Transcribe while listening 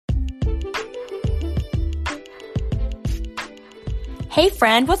Hey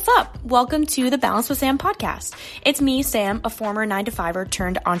friend, what's up? Welcome to the Balance with Sam podcast. It's me, Sam, a former 9-to-5er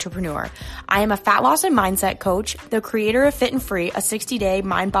turned entrepreneur. I am a fat loss and mindset coach, the creator of Fit and Free, a 60-day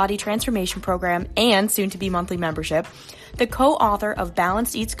mind-body transformation program and soon-to-be monthly membership, the co-author of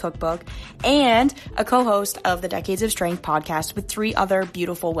Balanced Eats Cookbook, and a co-host of the Decades of Strength podcast with 3 other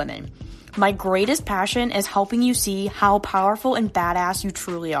beautiful women. My greatest passion is helping you see how powerful and badass you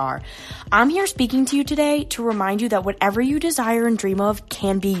truly are. I'm here speaking to you today to remind you that whatever you desire and dream of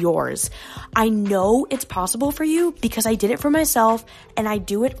can be yours. I know it's possible for you because I did it for myself and I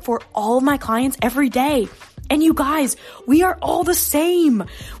do it for all of my clients every day. And you guys, we are all the same.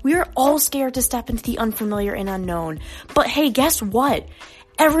 We are all scared to step into the unfamiliar and unknown. But hey, guess what?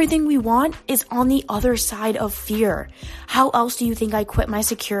 Everything we want is on the other side of fear. How else do you think I quit my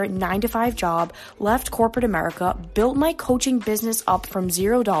secure 9-to-5 job, left corporate America, built my coaching business up from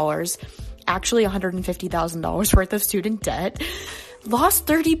 $0, actually $150,000 worth of student debt, lost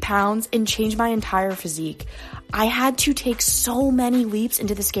 30 pounds, and changed my entire physique? I had to take so many leaps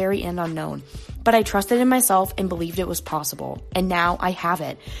into the scary and unknown, but I trusted in myself and believed it was possible, and now I have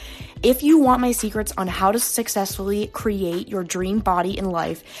it. If you want my secrets on how to successfully create your dream body in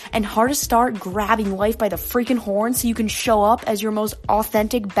life and how to start grabbing life by the freaking horn so you can show up as your most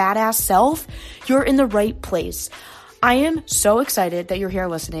authentic badass self, you're in the right place. I am so excited that you're here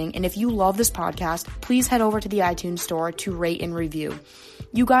listening, and if you love this podcast, please head over to the iTunes store to rate and review.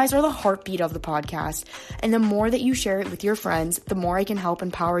 You guys are the heartbeat of the podcast, and the more that you share it with your friends, the more I can help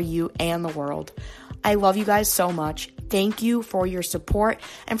empower you and the world. I love you guys so much. Thank you for your support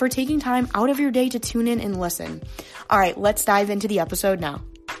and for taking time out of your day to tune in and listen. All right, let's dive into the episode now.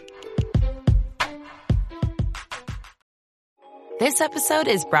 This episode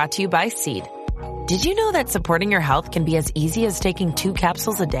is brought to you by Seed. Did you know that supporting your health can be as easy as taking 2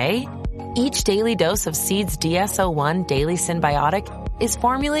 capsules a day? Each daily dose of Seed's DS-01 Daily Synbiotic is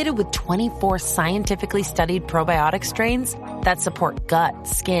formulated with 24 scientifically studied probiotic strains that support gut,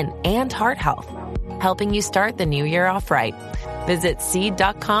 skin, and heart health, helping you start the new year off right. Visit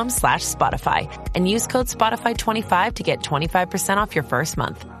seed.com/Spotify and use code Spotify25 to get 25% off your first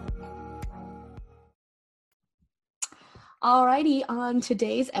month. Alrighty, on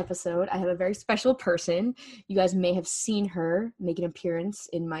today's episode, I have a very special person. You guys may have seen her make an appearance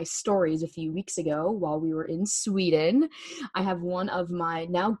in my stories a few weeks ago while we were in Sweden. I have one of my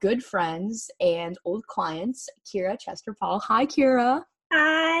now good friends and old clients, Kira Chester-Paul. Hi, Kira.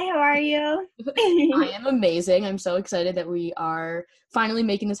 Hi, how are you? I am amazing. I'm so excited that we are finally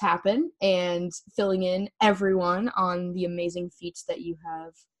making this happen and filling in everyone on the amazing feats that you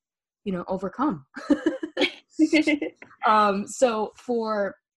have, overcome. So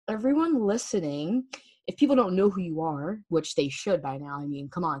for everyone listening, if people don't know who you are, which they should by now, I mean,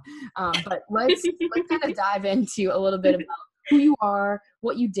 come on. But let's kind of dive into a little bit about who you are,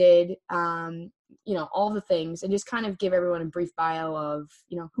 what you did, all the things, and just kind of give everyone a brief bio of,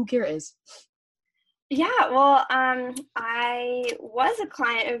 who Kira is. Yeah, well, I was a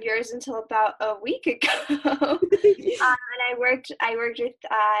client of yours until about a week ago. And I worked with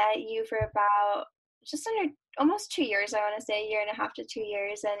you for about just under almost 2 years, I want to say, 1.5 to 2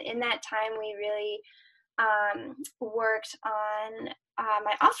 years. And in that time, we really worked on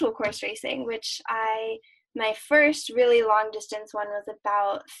my obstacle course racing, which my first really long distance one was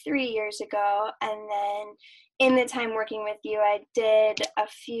about 3 years ago. And then in the time working with you, I did a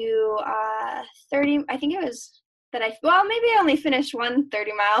few 30, I think it was that maybe I only finished one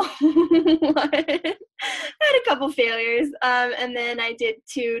 30-mile one. I had a couple failures. And then I did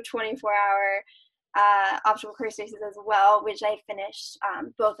 2 24-hour obstacle course races as well, which I finished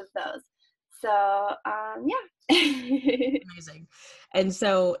both of those. So, yeah. Amazing. And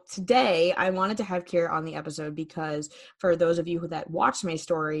so today I wanted to have Kira on the episode because for those of you that watched my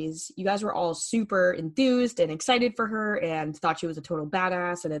stories, you guys were all super enthused and excited for her and thought she was a total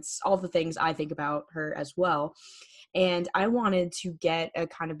badass. And it's all the things I think about her as well. And I wanted to get a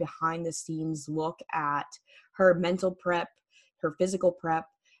kind of behind the scenes look at her mental prep, her physical prep,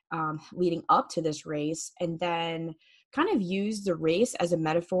 leading up to this race, and then kind of use the race as a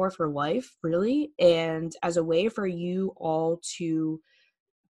metaphor for life, really, and as a way for you all to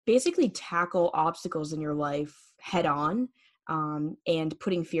basically tackle obstacles in your life head on, and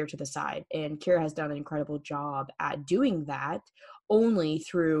putting fear to the side. And Kira has done an incredible job at doing that only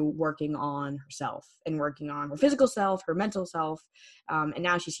through working on herself and working on her physical self, her mental self, and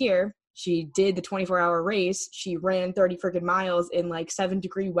now she's here. She did the 24-hour race. She ran 30 freaking miles in like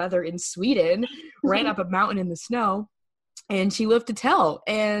 7-degree weather in Sweden, ran up a mountain in the snow. and she lived to tell.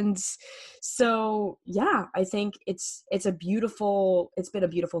 And so, yeah, I think it's been a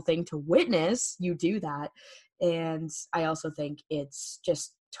beautiful thing to witness you do that. And I also think it's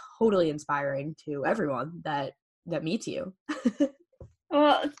just totally inspiring to everyone that meets you.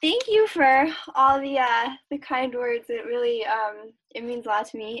 Well, thank you for all the kind words. It really it means a lot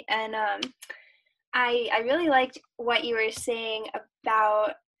to me. And I really liked what you were saying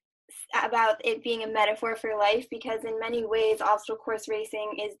about it being a metaphor for life, because in many ways obstacle course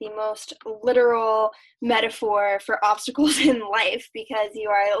racing is the most literal metaphor for obstacles in life, because you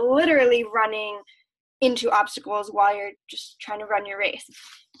are literally running into obstacles while you're just trying to run your race.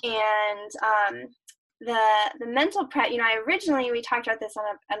 And the mental prep, we talked about this on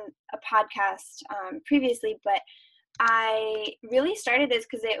a podcast previously, but I really started this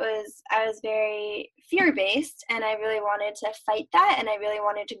because I was very fear-based, and I really wanted to fight that, and I really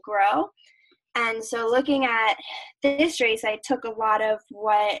wanted to grow. And so looking at this race, I took a lot of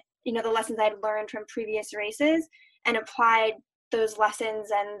what, the lessons I'd learned from previous races and applied those lessons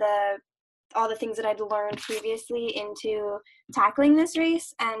and all the things that I'd learned previously into tackling this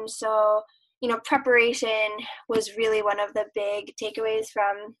race. And so, preparation was really one of the big takeaways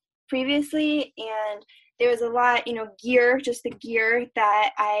from previously. And there was a lot, gear, just the gear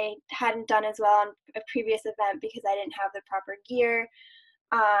that I hadn't done as well on a previous event because I didn't have the proper gear.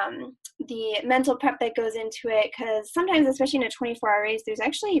 The mental prep that goes into it, because sometimes, especially in a 24-hour race, there's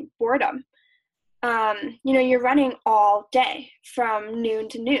actually boredom. You're running all day from noon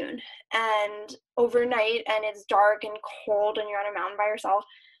to noon and overnight, and it's dark and cold, and you're on a mountain by yourself,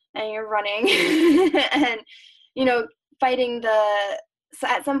 and you're running and, fighting so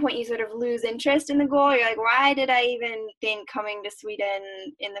at some point you sort of lose interest in the goal. You're like, why did I even think coming to Sweden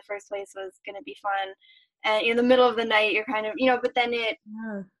in the first place was going to be fun? And in the middle of the night, you're kind of, but then it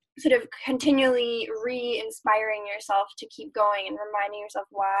sort of continually re-inspiring yourself to keep going and reminding yourself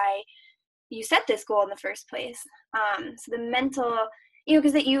why you set this goal in the first place. So the mental,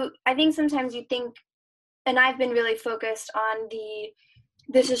 because I think sometimes you think, and I've been really focused on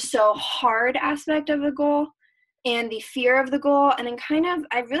this is so hard aspect of the goal and the fear of the goal. And then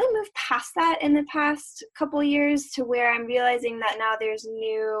I've really moved past that in the past couple of years to where I'm realizing that now there's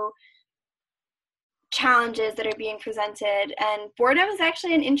new challenges that are being presented. And boredom is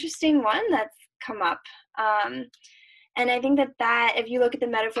actually an interesting one that's come up. And I think that if you look at the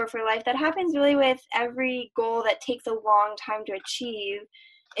metaphor for life, that happens really with every goal that takes a long time to achieve,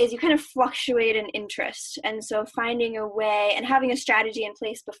 is you kind of fluctuate in interest. And so finding a way and having a strategy in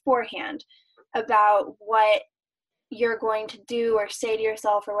place beforehand about what you're going to do or say to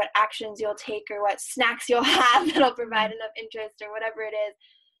yourself, or what actions you'll take, or what snacks you'll have that'll provide enough interest, or whatever it is,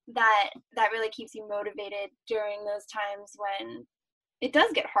 that really keeps you motivated during those times when it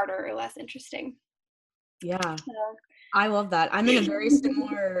does get harder or less interesting. Yeah. So. I love that. I'm in a very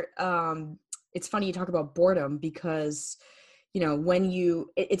similar, it's funny you talk about boredom, because, when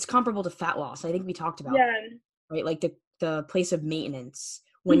it's comparable to fat loss. I think we talked about, right? Like the place of maintenance,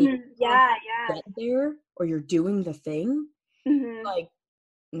 when you get there, or you're doing the thing, like,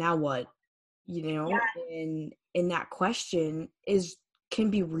 now what, and that question can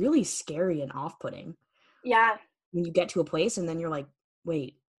be really scary and off-putting. Yeah. When you get to a place and then you're like,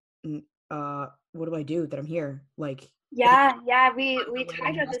 wait, what do I do that I'm here? Like, we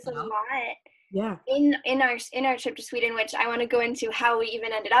talked about this a lot. Yeah. In our trip to Sweden, which I want to go into how we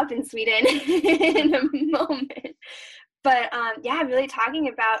even ended up in Sweden in a moment. But really talking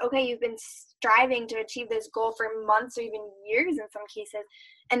about, okay, you've been striving to achieve this goal for months or even years in some cases,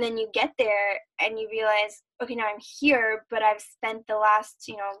 and then you get there and you realize, okay, now I'm here, but I've spent the last,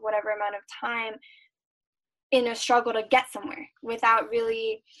 whatever amount of time in a struggle to get somewhere without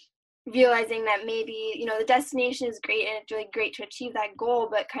really realizing that maybe, the destination is great and it's really great to achieve that goal,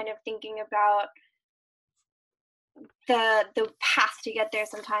 but kind of thinking about the path to get there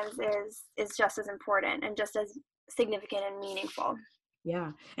sometimes is just as important and just as significant and meaningful.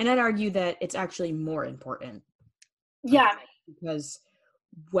 Yeah. And I'd argue that it's actually more important. Yeah. Because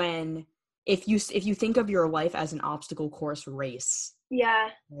if you think of your life as an obstacle course race,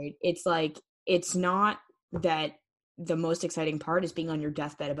 right? It's like, it's not that the most exciting part is being on your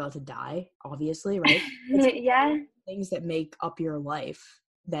deathbed about to die, obviously, right? It's things that make up your life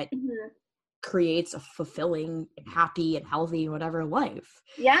that creates a fulfilling and happy and healthy, whatever life.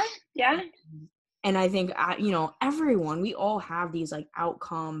 Yeah. And I think, everyone, we all have these like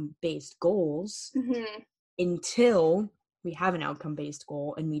outcome-based goals until we have an outcome-based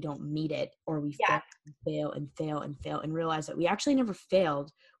goal and we don't meet it, or we fail and realize that we actually never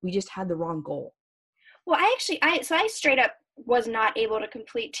failed. We just had the wrong goal. Well, I straight up was not able to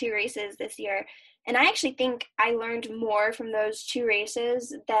complete 2 races this year. And I actually think I learned more from those 2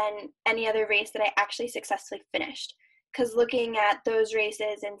 races than any other race that I actually successfully finished. Because looking at those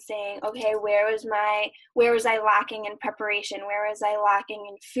races and saying, okay, where was I lacking in preparation? Where was I lacking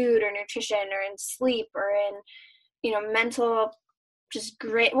in food or nutrition or in sleep or in, mental, just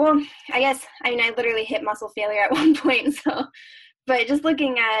great. Well, I literally hit muscle failure at one point. So, but just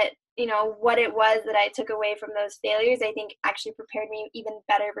looking at, what it was that I took away from those failures, I think actually prepared me even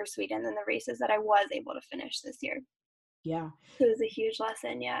better for Sweden than the races that I was able to finish this year. Yeah. It was a huge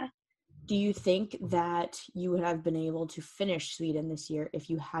lesson. Yeah. Do you think that you would have been able to finish Sweden this year if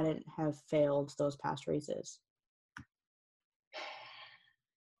you hadn't have failed those past races?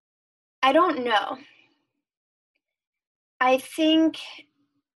 I don't know. I think,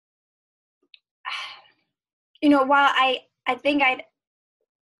 while I think I'd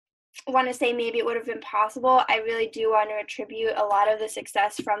want to say maybe it would have been possible, I really do want to attribute a lot of the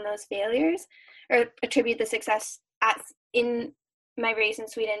success from those failures, or attribute the success in my race in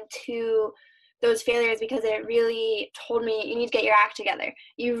Sweden to those failures, because it really told me you need to get your act together.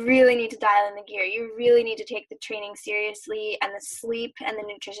 You really need to dial in the gear. You really need to take the training seriously, and the sleep and the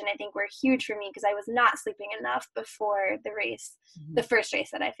nutrition, I think, were huge for me because I was not sleeping enough before the race, the first race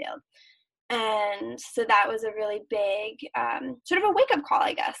that I failed. And so that was a really big sort of a wake-up call,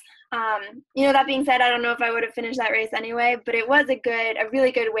 I guess. That being said, I don't know if I would have finished that race anyway, but it was a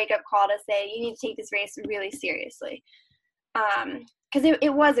really good wake-up call to say you need to take this race really seriously. Because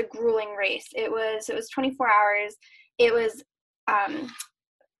it was a grueling race. It was 24 hours. It was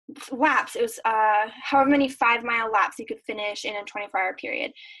laps. It was however many 5-mile laps you could finish in a 24-hour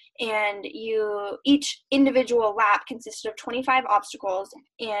period. And each individual lap consisted of 25 obstacles,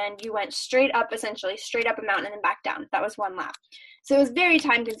 and you went essentially straight up a mountain and then back down. That was one lap. So it was very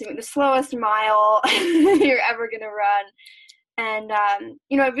time consuming, the slowest mile you're ever going to run. And,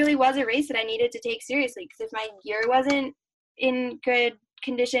 it really was a race that I needed to take seriously, because if my gear wasn't in good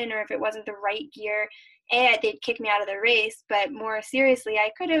condition, or if it wasn't the right gear, they'd kick me out of the race. But more seriously, I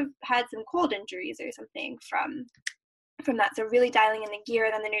could have had some cold injuries or something from that. So really dialing in the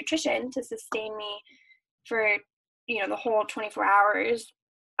gear, then the nutrition to sustain me for, the whole 24 hours.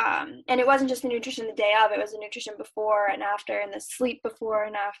 And it wasn't just the nutrition the day of, it was the nutrition before and after, and the sleep before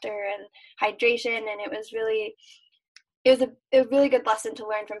and after, and hydration. And it was a really good lesson to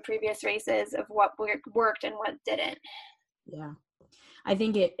learn from previous races of what worked and what didn't. Yeah. I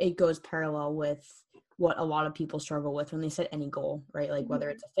think it goes parallel with what a lot of people struggle with when they set any goal, right? Like whether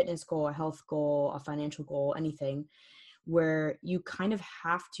it's a fitness goal, a health goal, a financial goal, anything, where you kind of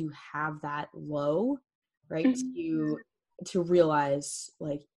have to have that low, right? To realize,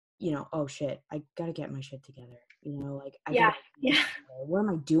 like, oh shit, I gotta get my shit together. What am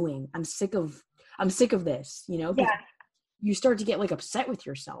I doing? I'm sick of this, you start to get like upset with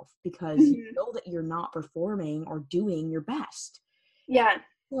yourself because you know that you're not performing or doing your best. Yeah.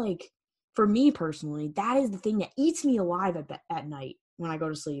 Like for me personally, that is the thing that eats me alive at night when I go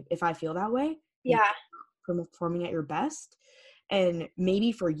to sleep. If I feel that way, yeah, performing at your best. And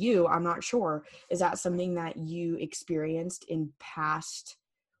maybe for you, I'm not sure, is that something that you experienced in past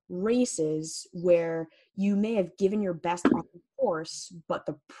races where you may have given your best on the course, but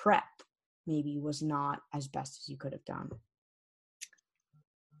the prep maybe was not as best as you could have done?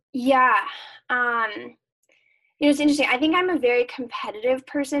 Yeah. It's interesting. I think I'm a very competitive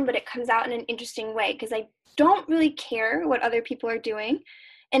person, but it comes out in an interesting way because I don't really care what other people are doing.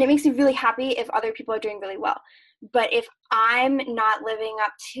 And it makes me really happy if other people are doing really well. But if I'm not living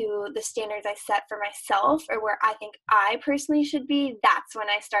up to the standards I set for myself or where I think I personally should be, that's when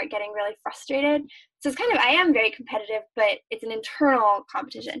I start getting really frustrated. So it's I am very competitive, but it's an internal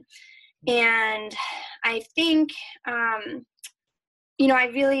competition. And I think, I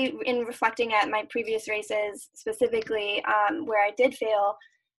really, in reflecting at my previous races specifically, where I did fail,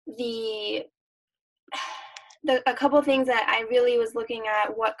 a couple of things that I really was looking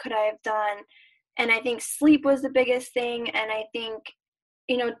at, what could I have done? And I think sleep was the biggest thing. And I think,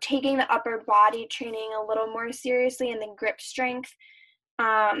 taking the upper body training a little more seriously and the grip strength,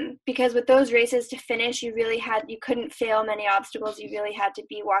 because with those races to finish, you couldn't fail many obstacles. You really had to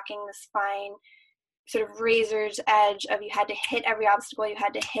be walking this fine sort of razor's edge of, you had to hit every obstacle, you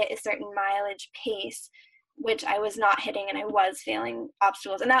had to hit a certain mileage pace, which I was not hitting, and I was failing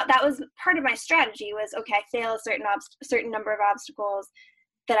obstacles. And that was part of my strategy was, okay, I fail a certain number of obstacles,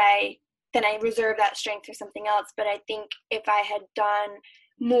 then I reserve that strength for something else. But I think if I had done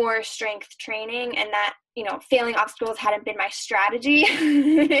more strength training and that, failing obstacles hadn't been my strategy,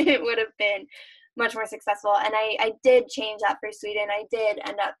 it would have been much more successful. And I did change that for Sweden. I did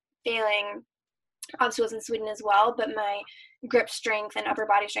end up failing obstacles in Sweden as well, but my grip strength and upper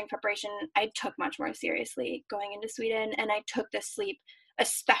body strength preparation, I took much more seriously going into Sweden. And I took the sleep,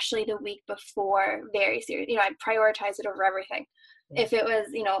 especially the week before, very serious. You know, I prioritized it over everything. Yeah. If it was,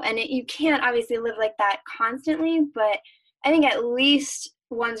 you know, and you can't obviously live like that constantly, but I think at least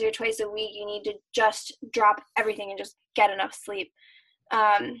once or twice a week, you need to just drop everything and just get enough sleep.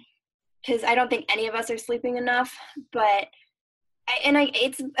 Because I don't think any of us are sleeping enough, but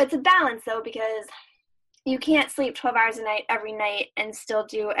it's a balance though, because you can't sleep 12 hours a night every night and still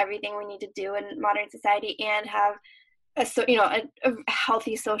do everything we need to do in modern society and have a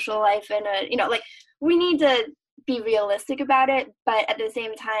healthy social life and we need to be realistic about it. But at the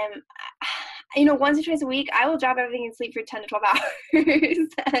same time, once or twice a week, I will drop everything and sleep for 10 to 12 hours.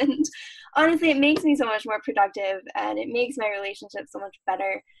 And honestly, it makes me so much more productive and it makes my relationship so much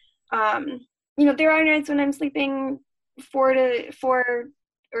better. There are nights when I'm sleeping 4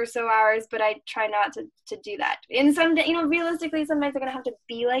 or so hours, but I try not to do that. And some, realistically, sometimes I'm going to have to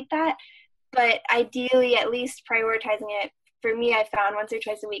be like that. But ideally, at least prioritizing it, for me, I found once or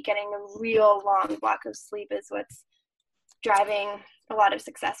twice a week, getting a real long block of sleep is what's driving a lot of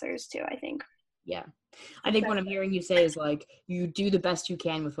successors too, I think. Yeah. I think what I'm hearing you say is like, you do the best you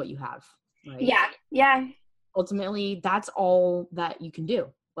can with what you have, right? Yeah. Yeah. Ultimately, that's all that you can do.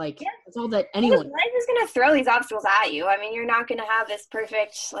 Like, that's all that anyone. Life is going to throw these obstacles at you. I mean, you're not going to have this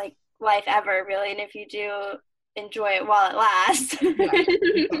perfect, life ever, really. And if you do, enjoy it while it lasts. Yeah,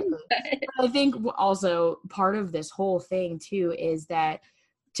 exactly. I think also part of this whole thing, too, is that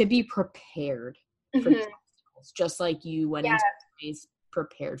to be prepared for these obstacles, just like you went into the race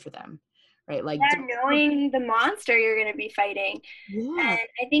prepared for them. Right, knowing the monster you're going to be fighting. Yeah. And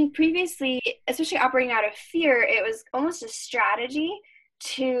I think previously, especially operating out of fear, it was almost a strategy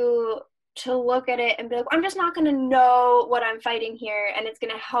to look at it and be like, I'm just not going to know what I'm fighting here, and it's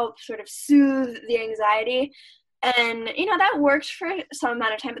going to help sort of soothe the anxiety. And that worked for some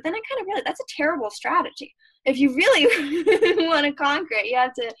amount of time, but then I kind of realized that's a terrible strategy. If you really want to conquer it, you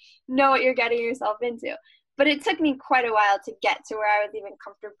have to know what you're getting yourself into. But it took me quite a while to get to where I was even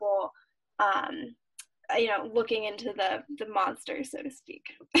comfortable looking into the monster, so to speak.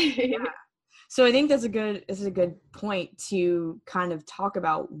 Yeah. So I think this is a good point to kind of talk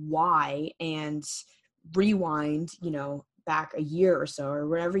about why and rewind, back a year or so, or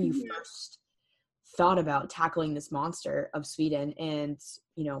whenever you first thought about tackling this monster of Sweden, and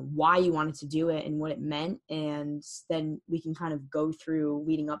why you wanted to do it and what it meant, and then we can kind of go through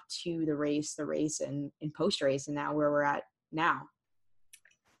leading up to the race and post race, and now where we're at now.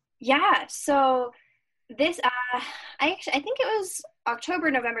 Yeah, so this, I think it was October,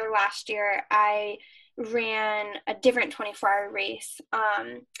 November last year, I ran a different 24-hour race,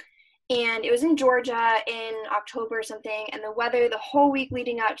 and it was in Georgia in October or something, and the weather the whole week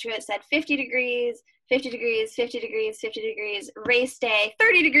leading up to it said 50 degrees, 50 degrees, 50 degrees, 50 degrees, race day,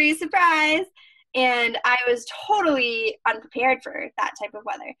 30 degrees, surprise, and I was totally unprepared for that type of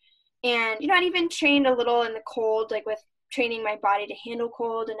weather. And, I'd even trained a little in the cold, with training my body to handle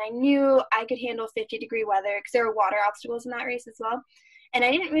cold, and I knew I could handle 50-degree weather because there were water obstacles in that race as well. And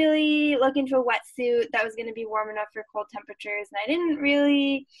I didn't really look into a wetsuit that was going to be warm enough for cold temperatures. And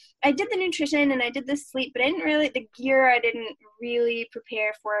I did the nutrition and I did the sleep, but the gear I didn't really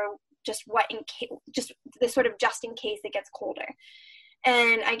prepare for just in case it gets colder.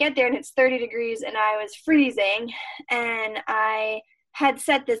 And I get there and it's 30 degrees and I was freezing, and I had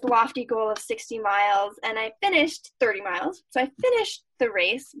set this lofty goal of 60 miles and I finished 30 miles. So I finished the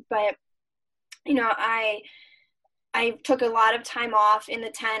race, but, I took a lot of time off in the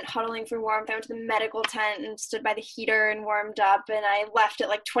tent, huddling for warmth. I went to the medical tent and stood by the heater and warmed up, and I left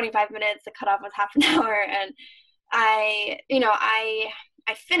at 25 minutes. The cutoff was half an hour, and I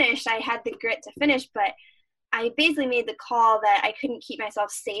finished. I had the grit to finish, but I basically made the call that I couldn't keep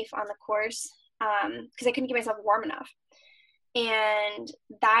myself safe on the course because I couldn't keep myself warm enough. And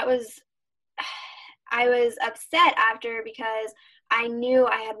I was upset after, because I knew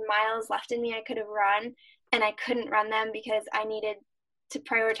I had miles left in me I could have run, and I couldn't run them because I needed to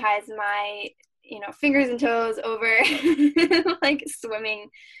prioritize my, fingers and toes over swimming.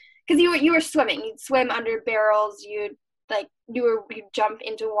 Because you were swimming, you'd swim under barrels, you'd jump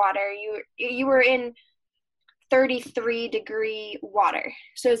into water, you were in 33-degree water,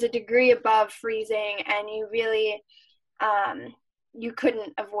 so it's a degree above freezing, and you really you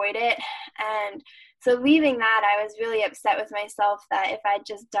couldn't avoid it. And so leaving that, I was really upset with myself that if I'd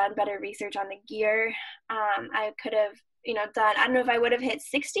just done better research on the gear, I could have, done, I don't know if I would have hit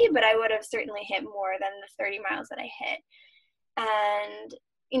 60, but I would have certainly hit more than the 30 miles that I hit.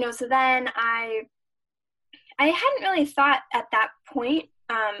 And, so then I hadn't really thought at that point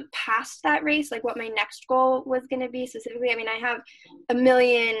past that race, like what my next goal was going to be specifically. I mean, I have a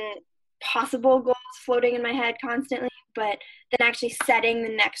million possible goals floating in my head constantly, but then actually setting the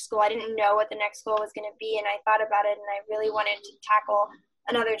next goal, I didn't know what the next goal was going to be, and I thought about it, and I really wanted to tackle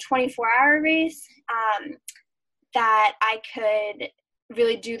another 24-hour race that I could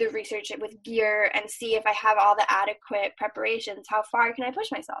really do the research with gear and see if I have all the adequate preparations, how far can I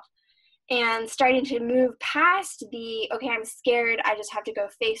push myself? And starting to move past the, okay, I'm scared, I just have to go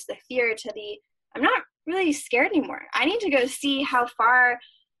face the fear, to the, I'm not really scared anymore. I need to go see how far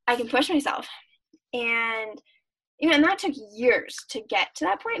I can push myself. And, and that took years to get to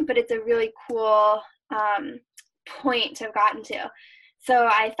that point, but it's a really cool point to have gotten to. So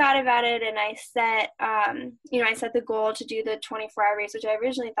I thought about it, and I set, I set the goal to do the 24-hour race, which I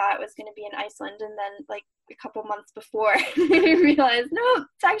originally thought was going to be in Iceland. And then like a couple months before, I realized, no,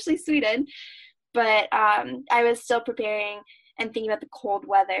 it's actually Sweden. But I was still preparing and thinking about the cold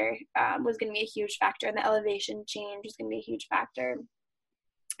weather was going to be a huge factor, and the elevation change was going to be a huge factor.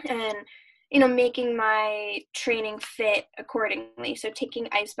 And, making my training fit accordingly. So taking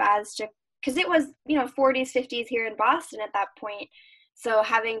ice baths because it was, 40s, 50s here in Boston at that point. So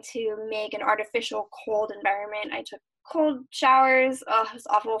having to make an artificial cold environment, I took cold showers. Oh, it was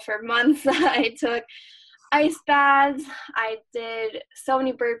awful for months. I took ice baths. I did so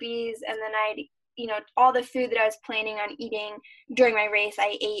many burpees, and then all the food that I was planning on eating during my race,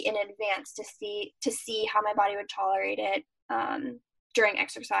 I ate in advance to see how my body would tolerate it during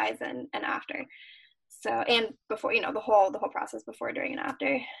exercise and after. So, and before, the whole process before, during, and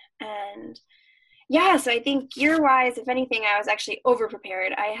after. And yeah, so I think gear-wise, if anything, I was actually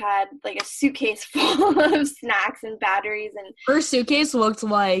over-prepared. I had like a suitcase full of snacks and batteries. And her suitcase looked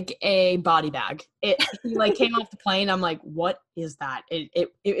like a body bag. It came off the plane. I'm like, what is that? It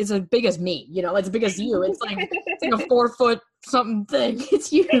is as big as me, it's as big as you. It's like a 4-foot something thing. It's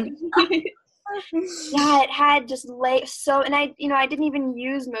huge. Yeah, it had just and I didn't even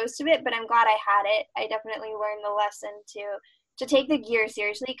use most of it, but I'm glad I had it. I definitely learned the lesson to take the gear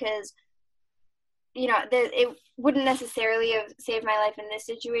seriously, because it wouldn't necessarily have saved my life in this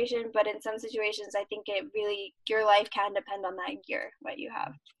situation, but in some situations, I think your life can depend on that gear, what you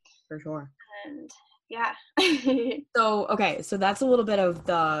have. For sure. And yeah. So that's a little bit of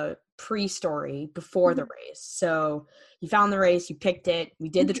the pre-story before the race. So you found the race, you picked it, we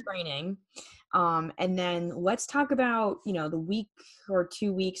did the training. And then let's talk about, the week or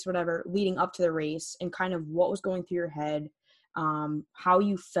 2 weeks, whatever, leading up to the race, and kind of what was going through your head, how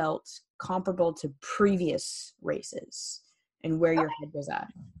you felt comparable to previous races, and where your head was at.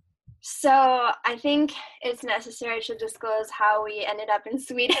 So I think it's necessary to disclose how we ended up in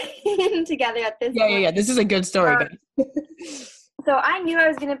Sweden together at this point. Yeah. This is a good story, guys. So I knew I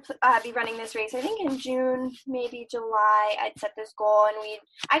was going to be running this race. I think in June, maybe July, I'd set this goal. And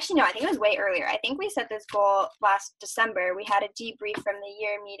I think it was way earlier. I think we set this goal last December. We had a debrief from the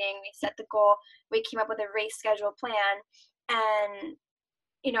year meeting. We set the goal. We came up with a race schedule plan. And,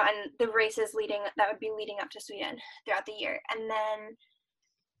 and the races that would be leading up to Sweden throughout the year. And then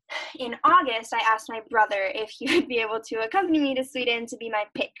in August, I asked my brother if he would be able to accompany me to Sweden to be my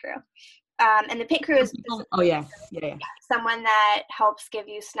pit crew. And the pit crew is someone that helps give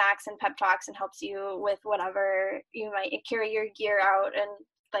you snacks and pep talks and helps you with whatever you might carry your gear out, and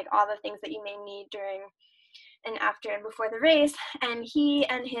like all the things that you may need during and after and before the race. And he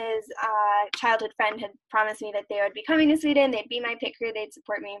and his childhood friend had promised me that they would be coming to Sweden. They'd be my pit crew. They'd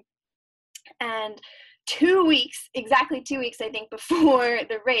support me. And exactly 2 weeks, I think, before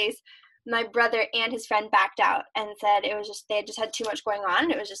the race, my brother and his friend backed out and said they had just had too much going on.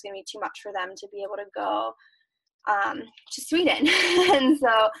 It was just going to be too much for them to be able to go to Sweden. And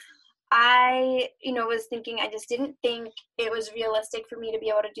so I, was thinking, I just didn't think it was realistic for me to be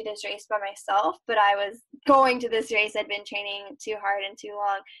able to do this race by myself, but I was going to this race. I'd been training too hard and too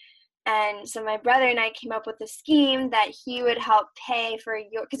long. And so my brother and I came up with a scheme that he would help pay for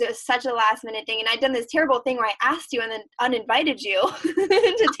because it was such a last minute thing. And I'd done this terrible thing where I asked you and then uninvited you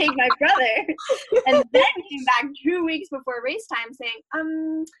to take my brother. And then came back 2 weeks before race time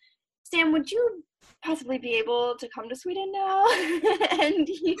saying, Sam, would you possibly be able to come to Sweden now? And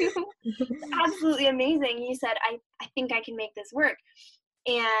you, absolutely amazing. He said, I think I can make this work.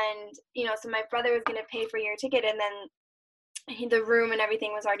 And, so my brother was going to pay for your ticket, and then the room and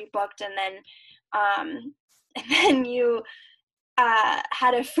everything was already booked. And then you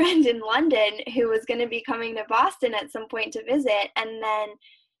had a friend in London who was going to be coming to Boston at some point to visit. And then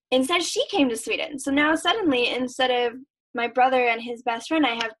instead she came to Sweden. So now suddenly, instead of my brother and his best friend,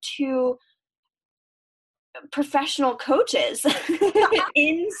 I have 2 professional coaches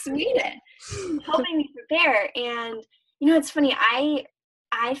in Sweden helping me prepare. And, it's funny,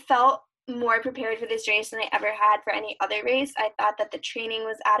 I felt more prepared for this race than I ever had for any other race. I thought that the training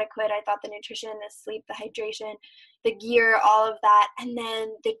was adequate. I thought the nutrition, the sleep, the hydration, the gear, all of that. And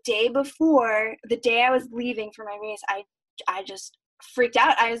then the day before, the day I was leaving for my race, I just freaked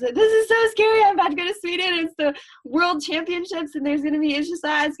out. I was like, this is so scary. I'm about to go to Sweden. It's the world championships and it's going to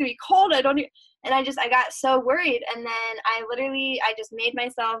be cold. I got so worried. And then I just made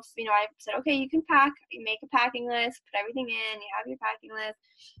myself, I said, okay, you can pack, you make a packing list, put everything in, you have your packing list.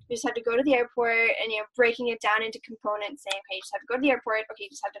 You just have to go to the airport and, breaking it down into components, saying, okay, you just have to go to the airport. Okay, you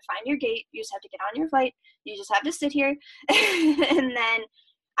just have to find your gate. You just have to get on your flight. You just have to sit here. And then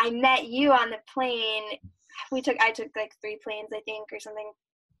I met you on the plane. I took like 3 planes, I think, or something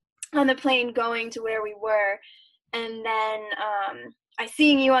on the plane going to where we were. And then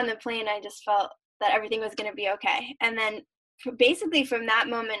seeing you on the plane, I just felt that everything was going to be okay. And then basically from that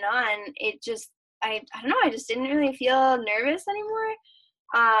moment on, it just, I don't know, I just didn't really feel nervous anymore.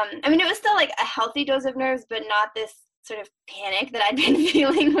 It was still like a healthy dose of nerves, but not this sort of panic that I'd been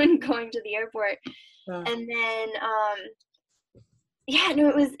feeling when going to the airport. Yeah. And then,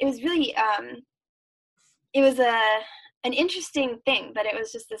 it was really, it was an interesting thing that it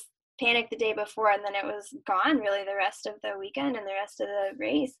was just this panic the day before, and then it was gone really the rest of the weekend and the rest of the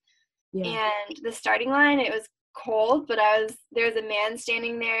race. Yeah. And the starting line, it was cold, but there was a man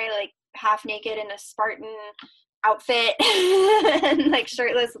standing there like half naked in a Spartan outfit and like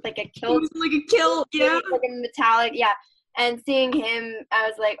shirtless with like a kilt. Yeah. Like a metallic, yeah. And seeing him, I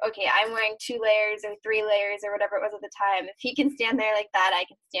was like, okay, I'm wearing 2 layers or 3 layers or whatever it was at the time. If he can stand there like that, I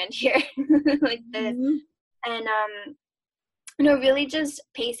can stand here like this. Mm-hmm. And really just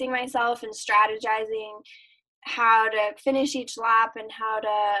pacing myself and strategizing how to finish each lap and how to,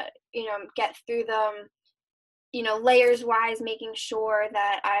 get through them, layers wise, making sure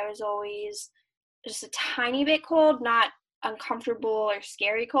that I was always just a tiny bit cold, not uncomfortable or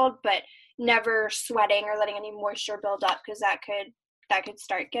scary cold, but never sweating or letting any moisture build up, because that could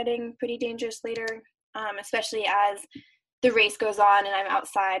start getting pretty dangerous later, especially as the race goes on and I'm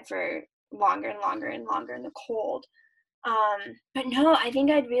outside for longer and longer and longer in the cold. But no, I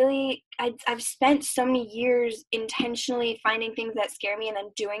think I've spent so many years intentionally finding things that scare me and then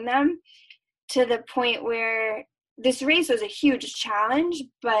doing them, to the point where this race was a huge challenge,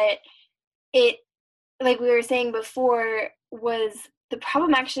 but it, like we were saying before, was the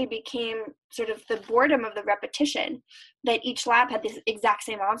problem actually became sort of the boredom of the repetition, that each lap had the exact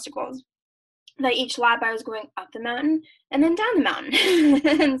same obstacles, that each lap I was going up the mountain and then down the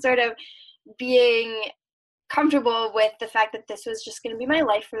mountain and sort of being comfortable with the fact that this was just going to be my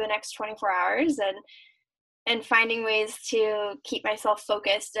life for the next 24 hours, and finding ways to keep myself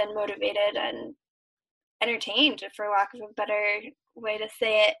focused and motivated and entertained, for lack of a better way to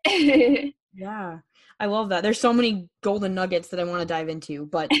say it. Yeah, I love that. There's so many golden nuggets that I want to dive into,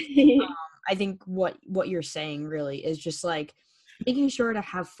 but I think what you're saying really is just like making sure to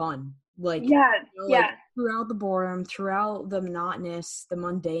have fun. Like, throughout the boredom, throughout the monotonous, the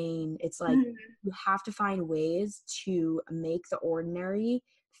mundane, it's like you have to find ways to make the ordinary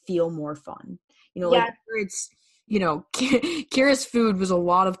feel more fun. Like it's, Kira's food was a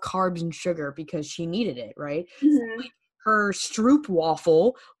lot of carbs and sugar because she needed it, right? Mm-hmm. So, like, her Stroop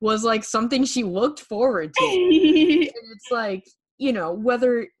waffle was like something she looked forward to. And it's like,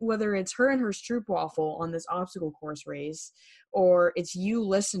 whether it's her and her Stroop waffle on this obstacle course race, or it's you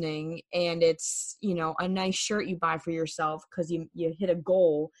listening and it's, a nice shirt you buy for yourself because you hit a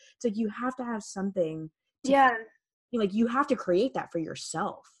goal. It's like you have to have something you have to create that for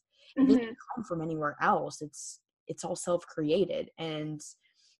yourself. It doesn't come from anywhere else. It's all self-created. And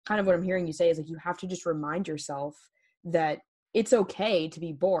kind of what I'm hearing you say is like you have to just remind yourself that it's okay to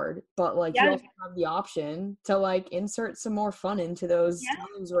be bored, but like you also have the option to like insert some more fun into those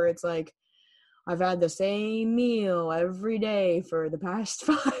times where it's like, I've had the same meal every day for the past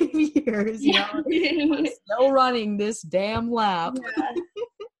 5 years, I'm still running this damn lap.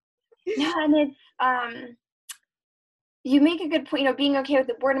 And it's you make a good point, being okay with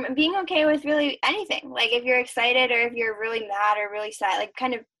the boredom and being okay with really anything. Like if you're excited or if you're really mad or really sad, like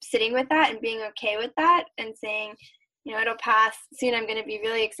kind of sitting with that and being okay with that and saying, it'll pass. Soon I'm going to be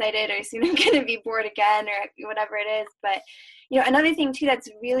really excited, or soon I'm going to be bored again, or whatever it is. But, another thing too that's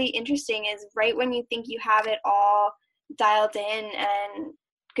really interesting is right when you think you have it all dialed in and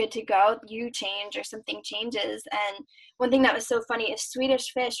good to go, you change or something changes. And one thing that was so funny is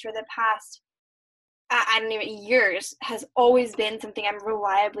Swedish Fish for the past, years has always been something I'm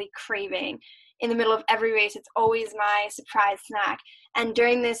reliably craving. in the middle of every race. It's always my surprise snack. And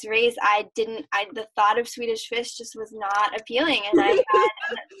during this race, the thought of Swedish fish just was not appealing. And I had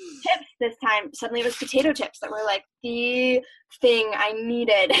chips this time. Suddenly it was potato chips that were like the thing I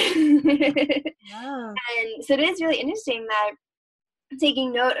needed. Yeah. And so it is really interesting that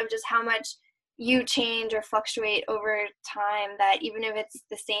taking note of just how much you change or fluctuate over time, that even if it's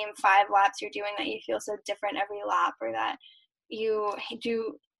the same 5 laps you're doing, that you feel so different every lap, or that you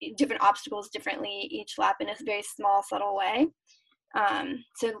do different obstacles differently each lap in a very small, subtle way.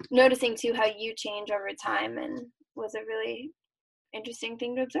 So noticing too how you change over time and was a really interesting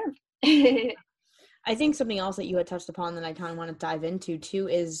thing to observe. I think something else that you had touched upon that I kind of want to dive into too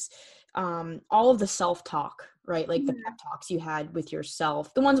is all of the self-talk, right? Like the pep talks you had with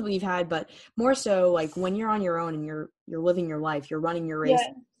yourself, the ones we've had, but more so like when you're on your own and you're living your life, you're running your race,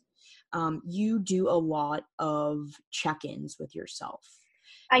 you do a lot of check-ins with yourself.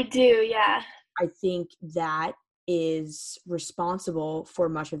 I do, yeah. I think that is responsible for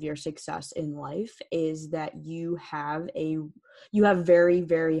much of your success in life, is that you have very,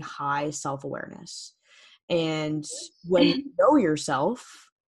 very high self-awareness. And when you know yourself,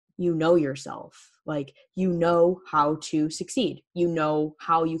 like, you know how to succeed, you know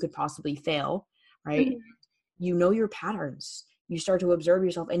how you could possibly fail, right? Mm-hmm. You know your patterns. You start to observe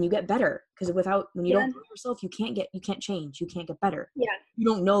yourself and you get better, because when you don't know yourself, you can't change, you can't get better. Yeah. You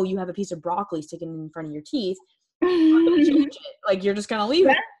don't know you have a piece of broccoli sticking in front of your teeth. You're not gonna change it. Like, you're just gonna leave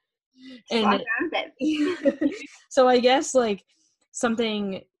it. And so I guess like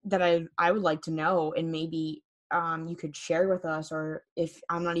something that I would like to know, and maybe you could share with us, or if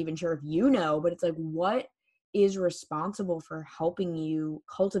I'm not even sure if you know, but it's like, what is responsible for helping you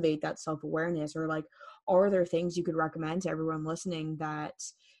cultivate that self-awareness? Or like, are there things you could recommend to everyone listening that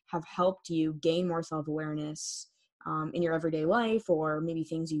have helped you gain more self-awareness in your everyday life, or maybe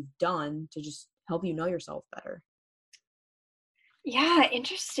things you've done to just help you know yourself better? Yeah,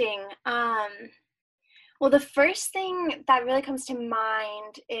 interesting. Well, the first thing that really comes to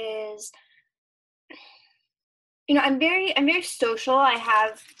mind is, I'm very social. I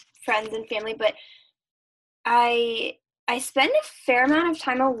have friends and family, but I spend a fair amount of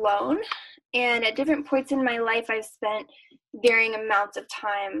time alone, and at different points in my life, I've spent varying amounts of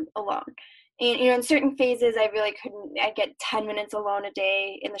time alone. And, in certain phases, I really couldn't. I get 10 minutes alone a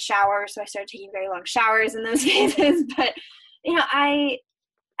day in the shower, so I started taking very long showers in those phases. But,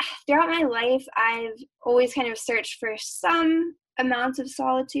 throughout my life, I've always kind of searched for some amounts of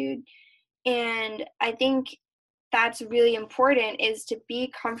solitude. And I think that's really important, is to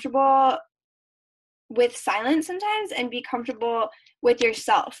be comfortable with silence sometimes, and be comfortable with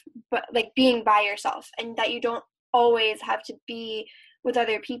yourself, but like being by yourself, and that you don't always have to be with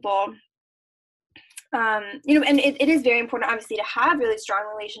other people. And it is very important, obviously, to have really strong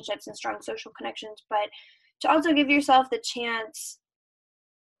relationships and strong social connections, but to also give yourself the chance,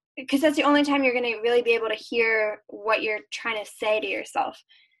 because that's the only time you're going to really be able to hear what you're trying to say to yourself,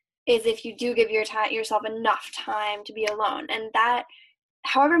 is if you do give yourself enough time to be alone. And that,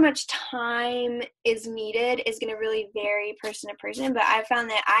 however much time is needed, is going to really vary person to person. But I've found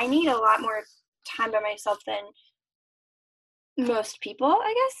that I need a lot more time by myself than most people,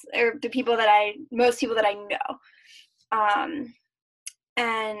 I guess, or most people that I know.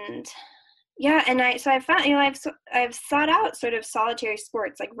 And yeah, and I found, I've sought out sort of solitary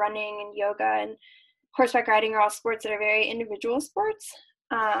sports like running and yoga and horseback riding, are all sports that are very individual sports.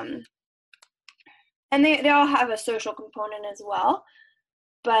 And they all have a social component as well.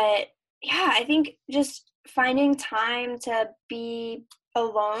 But yeah, I think just finding time to be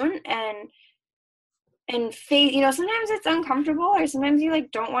alone and face, sometimes it's uncomfortable, or sometimes you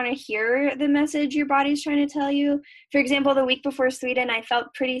don't want to hear the message your body's trying to tell you. For example, the week before Sweden, I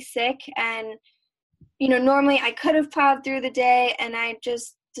felt pretty sick, and normally I could have plowed through the day, and I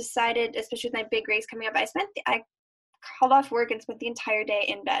just decided, especially with my big race coming up, I called off work and spent the entire day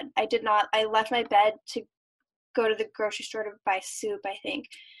in bed. I left my bed to go to the grocery store to buy soup, I think.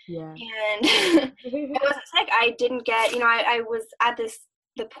 Yeah. And I wasn't sick. I didn't get, I was at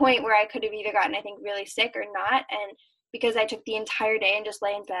the point where I could have either gotten, I think, really sick or not. And because I took the entire day and just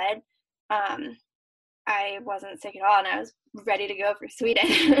lay in bed, I wasn't sick at all, and I was ready to go for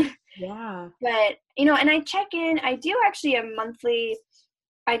Sweden. Yeah. But, and I check in. I do actually a monthly,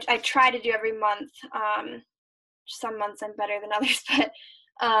 I try to do every month. Some months I'm better than others, but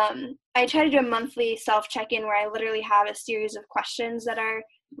I try to do a monthly self-check-in where I literally have a series of questions that are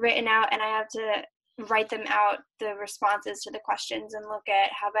written out, and I have to write them out, the responses to the questions, and look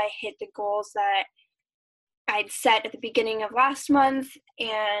at, have I hit the goals that I'd set at the beginning of last month?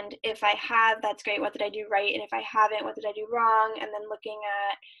 And if I have, that's great. What did I do right? And if I haven't, what did I do wrong? And then looking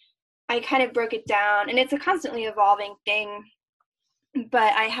I kind of broke it down, and it's a constantly evolving thing,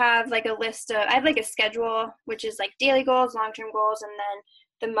 but I have like I have like a schedule, which is like daily goals, long-term goals, and then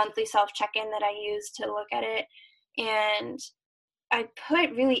the monthly self-check-in that I use to look at it. And I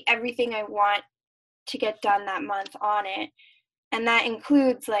put really everything I want to get done that month on it. And that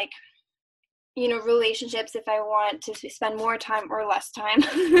includes like, relationships, if I want to spend more time or less time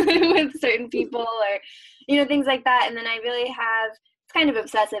with certain people, or, things like that. And then I really have, it's kind of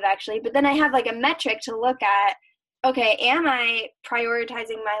obsessive actually, but then I have like a metric to look at. Okay, am I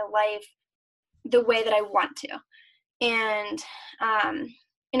prioritizing my life the way that I want to? And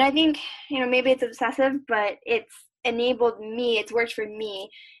I think, maybe it's obsessive, but it's worked for me,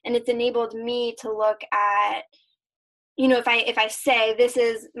 and it's enabled me to look at, if I say this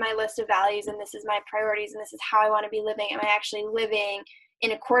is my list of values and this is my priorities and this is how I want to be living, am I actually living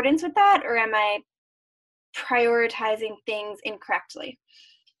in accordance with that, or am I prioritizing things incorrectly?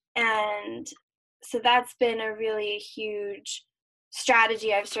 And so that's been a really huge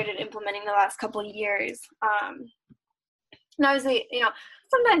strategy I've started implementing the last couple of years. And obviously,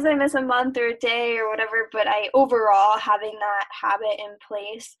 sometimes I miss a month or a day or whatever, but overall having that habit in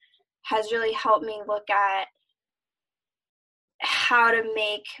place has really helped me look at how to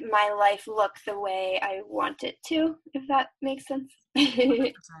make my life look the way I want it to, if that makes sense.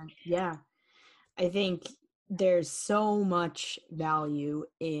 100%. Yeah. I think there's so much value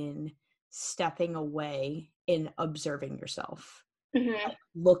in stepping away in observing yourself, like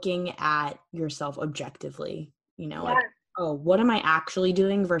looking at yourself objectively, like, oh, what am I actually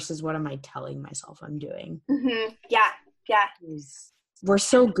doing versus what am I telling myself I'm doing? Yeah. We're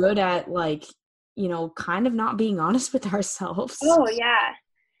so good at like, kind of not being honest with ourselves. Oh, yeah.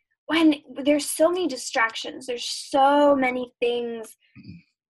 When there's so many distractions, there's so many things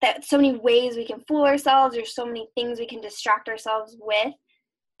so many ways we can fool ourselves. There's so many things we can distract ourselves with.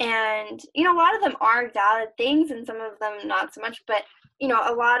 And, a lot of them are valid things and some of them not so much. But,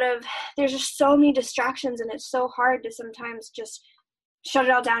 there's just so many distractions, and it's so hard to sometimes just shut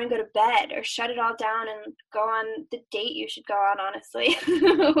it all down and go to bed, or shut it all down and go on the date you should go on, honestly.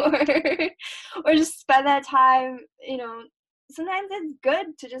 or just spend that time, sometimes it's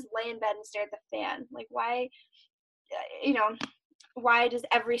good to just lay in bed and stare at the fan. Like, why does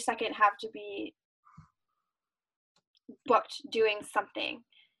every second have to be booked doing something?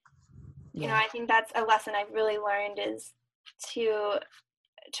 Yeah. I think that's a lesson I've really learned, is to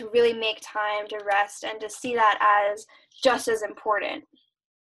really make time to rest and to see that as just as important.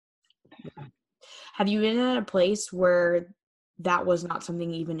 Have you been at a place where that was not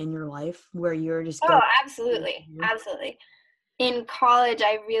something even in your life, where you're just absolutely. In college,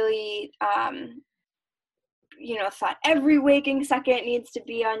 I really thought every waking second needs to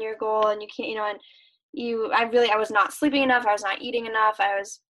be on your goal, and you can't, I was not sleeping enough, I was not eating enough, I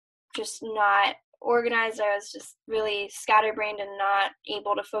was just not organized, I was just really scatterbrained and not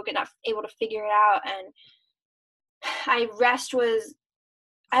able to focus, not able to figure it out. And rest was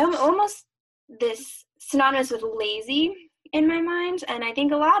almost this synonymous with lazy in my mind. And I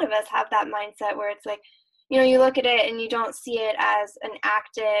think a lot of us have that mindset where it's like, you look at it and you don't see it as an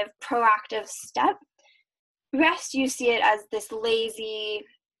active, proactive step. Rest, you see it as this lazy,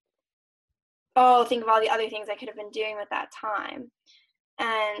 think of all the other things I could have been doing with that time.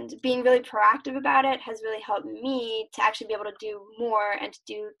 And being really proactive about it has really helped me to actually be able to do more and to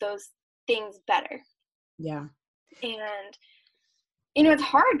do those things better. Yeah. And, it's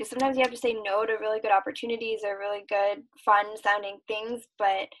hard because sometimes you have to say no to really good opportunities or really good, fun-sounding things,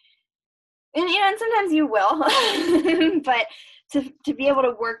 but, and sometimes you will, but to be able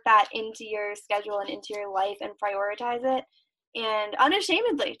to work that into your schedule and into your life and prioritize it, and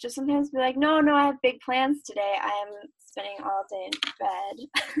unashamedly just sometimes be like, no, I have big plans today. I am spending all day in bed.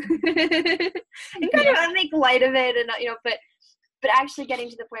 And kind of make light of it, and but actually getting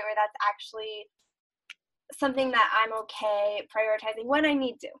to the point where that's actually something that I'm okay prioritizing when I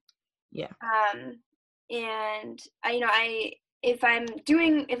need to. Yeah. And if I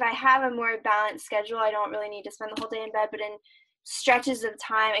have a more balanced schedule, I don't really need to spend the whole day in bed, but in stretches of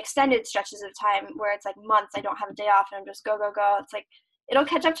time, extended stretches of time where it's like months I don't have a day off and I'm just go, it's like it'll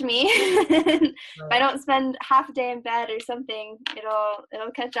catch up to me. Right. If I don't spend half a day in bed or something, it'll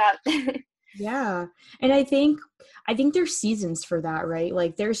catch up. Yeah. And I think there's seasons for that, right?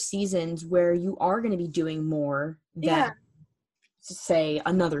 Like there's seasons where you are going to be doing more than say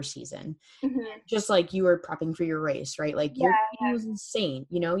another season. Mm-hmm. Just like you were prepping for your race, right? Like your training was insane.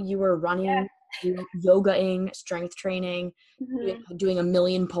 You were running, yogaing, strength training, doing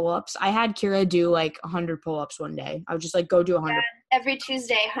 1,000,000 pull-ups. I had Kira do like 100 pull-ups one day. I would just like go do 100. Every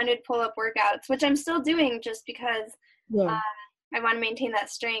Tuesday, 100 pull-up workouts, which I'm still doing just because I want to maintain that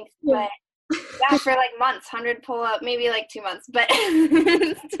strength, Yeah. but yeah, for like months, 100 pull-up, maybe like 2 months, but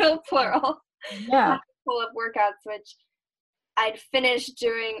still plural. Yeah. Pull-up workouts, which I'd finish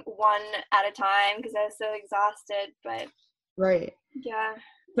doing one at a time because I was so exhausted, but Right. yeah.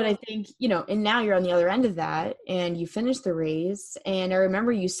 But I think, and now you're on the other end of that and you finished the race. And I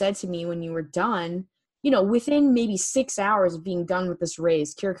remember you said to me when you were done, within maybe 6 hours of being done with this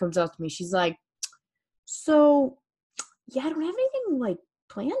race, Kira comes up to me. She's like, so yeah, I don't have anything like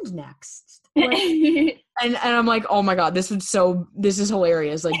planned next. Like, and I'm like, oh my God, this is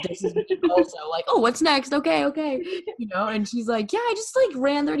hilarious. Like, this is also like, oh, what's next? Okay. And she's like, yeah, I just like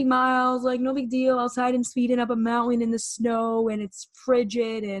ran 30 miles, like no big deal, outside in Sweden up a mountain in the snow and it's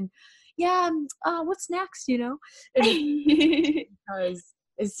frigid. And yeah, what's next, And because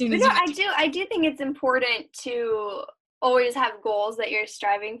as soon as I do think it's important to always have goals that you're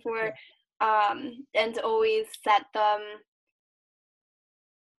striving for, and to always set them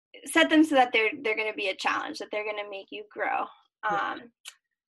so that they're going to be a challenge, that they're going to make you grow.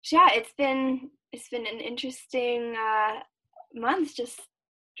 So yeah, it's been an interesting month.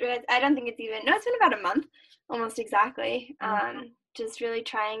 I don't think it's been about a month, almost exactly. Just really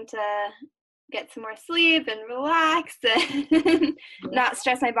trying to get some more sleep and relax and not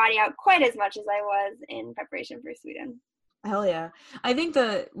stress my body out quite as much as I was in preparation for Sweden. Hell yeah. I think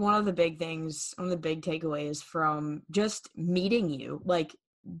one of the big takeaways from just meeting you, like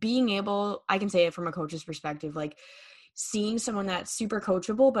being able, I can say it from a coach's perspective, like seeing someone that's super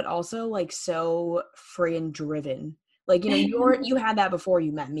coachable, but also like so free and driven. Like, you had that before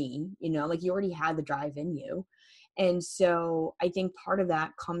you met me, like you already had the drive in you. And so I think part of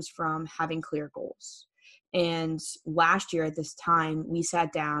that comes from having clear goals. And last year at this time, we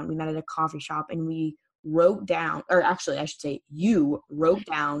sat down, we met at a coffee shop and we wrote down, or actually I should say you wrote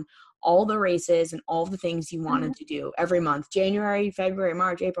down all the races and all the things you wanted to do every month, January, February,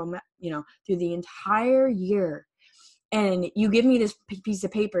 March, April, through the entire year. And you give me this piece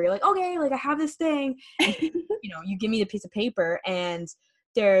of paper. You're like, okay, like I have this thing. And, you give me the piece of paper and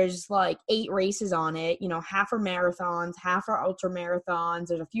there's like 8 races on it, half are marathons, half are ultra marathons.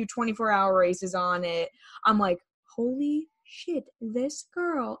 There's a few 24-hour races on it. I'm like, holy shit, this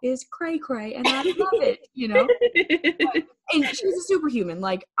girl is cray and I love it, And she's a superhuman.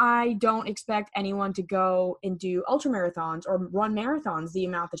 Like, I don't expect anyone to go and do ultra marathons or run marathons the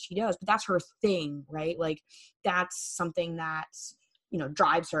amount that she does, but that's her thing, right? Like, that's something that,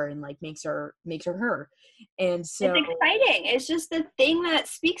 drives her and like makes her her. And so it's exciting. It's just the thing that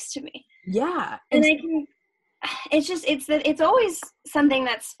speaks to me. Yeah. And it's always something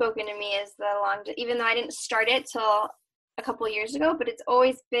that's spoken to me is even though I didn't start it till a couple of years ago, but it's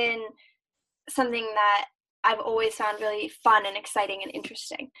always been something that I've always found really fun and exciting and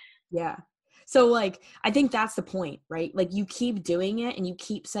interesting. Yeah. So like, I think that's the point, right? Like you keep doing it and you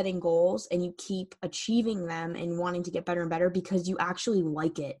keep setting goals and you keep achieving them and wanting to get better and better because you actually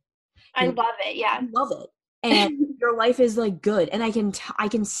like it. I love it. Yeah. I love it. And your life is like good. And I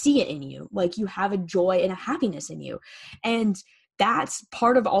can see it in you. Like you have a joy and a happiness in you. And that's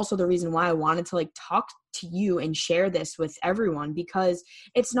part of also the reason why I wanted to like talk to you and share this with everyone, because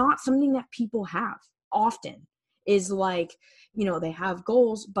it's not something that people have often. Is like, they have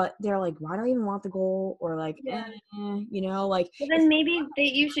goals, but they're like, why do I even want the goal? Or like, like. Well, then maybe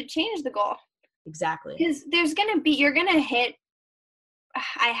you should change the goal. Exactly. Because you're gonna hit.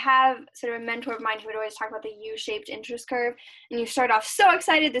 I have sort of a mentor of mine who would always talk about the U-shaped interest curve, and you start off so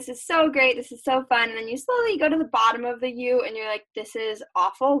excited, this is so great, this is so fun, and then you slowly go to the bottom of the U, and you're like, this is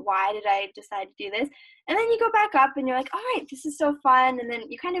awful, why did I decide to do this? And then you go back up, and you're like, all right, this is so fun, and then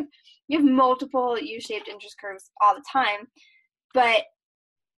you have multiple U-shaped interest curves all the time, but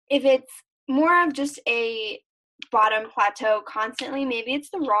if it's more of just a bottom plateau constantly, maybe it's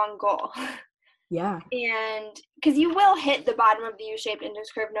the wrong goal. Yeah. And because you will hit the bottom of the U-shaped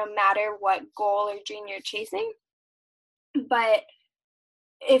interest curve no matter what goal or dream you're chasing. But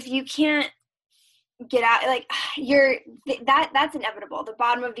if you can't get out, like that's inevitable. The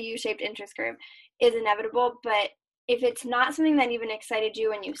bottom of the U-shaped interest curve is inevitable. But if it's not something that even excited you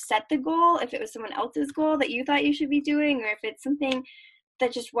when you set the goal, if it was someone else's goal that you thought you should be doing, or if it's something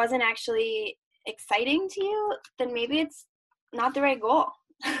that just wasn't actually exciting to you, then maybe it's not the right goal.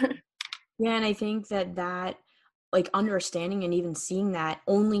 Yeah, and I think that like understanding and even seeing that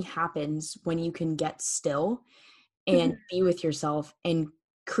only happens when you can get still and be with yourself and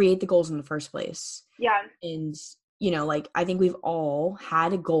create the goals in the first place. Yeah. And, like I think we've all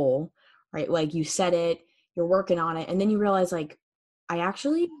had a goal, right? Like you set it, you're working on it, and then you realize like, I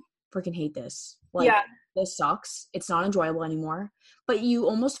actually freaking hate this. Like, yeah. this sucks. It's not enjoyable anymore. But you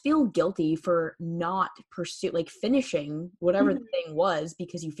almost feel guilty for not finishing whatever the thing was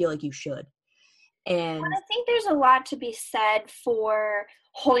because you feel like you should. And I think there's a lot to be said for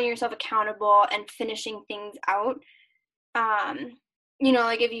holding yourself accountable and finishing things out.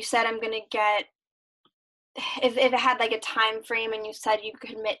 Like if you said I'm going to get, if it had like a time frame and you said you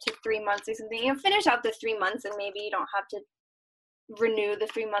commit to 3 months or something, finish out the 3 months and maybe you don't have to renew the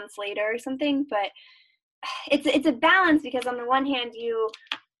 3 months later or something. But it's a balance, because on the one hand you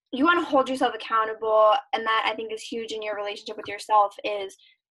want to hold yourself accountable, and that I think is huge in your relationship with yourself, is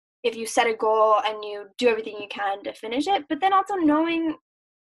if you set a goal and you do everything you can to finish it, but then also knowing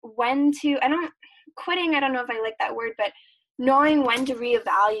when to, I don't know if I like that word, but knowing when to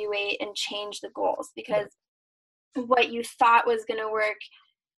reevaluate and change the goals, because what you thought was going to work,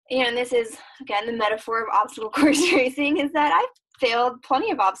 and this is, again, the metaphor of obstacle course racing, is that I've failed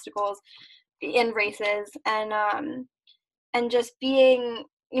plenty of obstacles in races, and just being,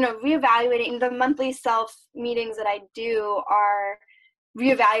 reevaluating. The monthly self meetings that I do are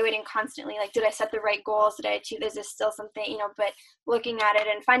reevaluating constantly, like, did I set the right goals, did I achieve, is this still something, but looking at it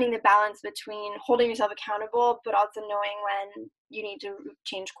and finding the balance between holding yourself accountable but also knowing when you need to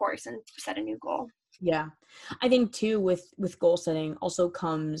change course and set a new goal. Yeah, I think too with goal setting also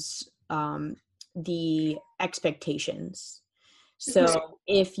comes the expectations. So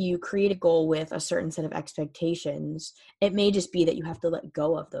if you create a goal with a certain set of expectations, it may just be that you have to let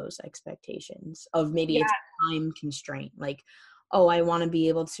go of those expectations of maybe it's a time constraint, like, oh, I want to be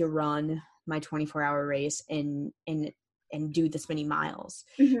able to run my 24-hour race and do this many miles.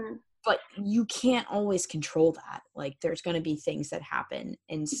 But you can't always control that. Like, there's going to be things that happen.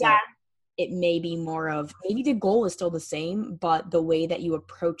 And so it may be more of, maybe the goal is still the same, but the way that you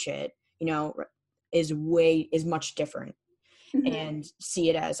approach it, is much different. And see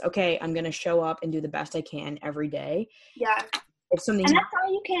it as, okay, I'm going to show up and do the best I can every day. Yeah. If something, and that's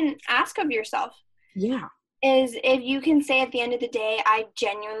all you can ask of yourself. Yeah. Is if you can say at the end of the day, I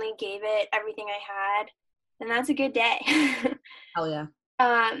genuinely gave it everything I had, then that's a good day. Hell yeah.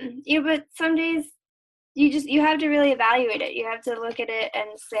 But some days you have to really evaluate it. You have to look at it and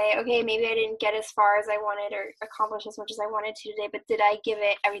say, okay, maybe I didn't get as far as I wanted or accomplish as much as I wanted to today, but did I give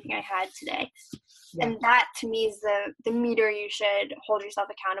it everything I had today? Yeah. And that, to me, is the meter you should hold yourself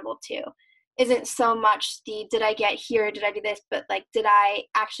accountable to. Isn't so much the, did I get here, did I do this, but like, did I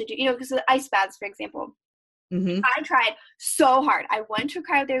actually do, because the ice baths, for example, I tried so hard. I went to a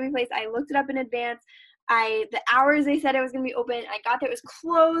cryotherapy place. I looked it up in advance. The hours they said it was going to be open, I got there, it was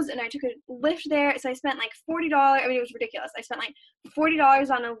closed, and I took a lift there. So I spent like $40. I mean, it was ridiculous. I spent like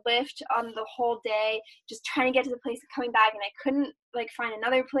 $40 on a lift on the whole day, just trying to get to the place and coming back. And I couldn't like find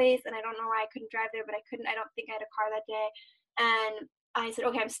another place. And I don't know why I couldn't drive there, but I don't think I had a car that day. And I said,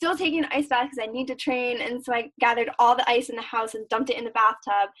 okay, I'm still taking an ice bath because I need to train. And so I gathered all the ice in the house and dumped it in the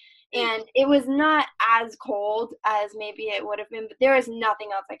bathtub. And it was not as cold as maybe it would have been, but there was nothing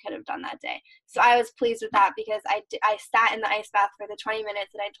else I could have done that day. So I was pleased with that, because I sat in the ice bath for the 20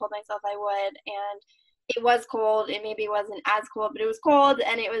 minutes that I told myself I would. And it was cold. It maybe wasn't as cold, but it was cold.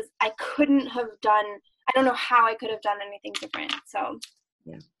 And I couldn't have done, I don't know how I could have done anything different. So,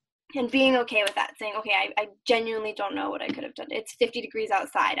 yeah. And being okay with that, saying, okay, I genuinely don't know what I could have done. It's 50 degrees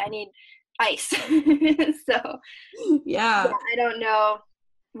outside. I need ice. So, yeah, I don't know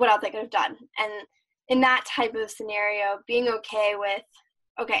what else I could have done. And in that type of scenario, being okay with,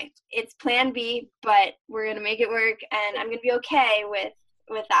 okay, it's plan B, but we're going to make it work, and I'm going to be okay with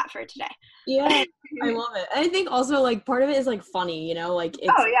that for today. Yeah, I love it. I think also, like, part of it is like funny, like,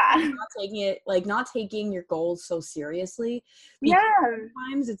 it's not taking your goals so seriously.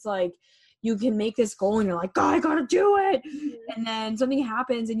 Sometimes it's like you can make this goal and you're like, God, I gotta do it. And then something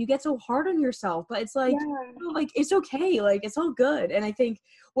happens and you get so hard on yourself, but it's like, like, it's okay. Like, it's all good. And I think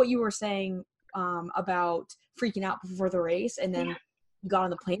what you were saying about freaking out before the race, and then you got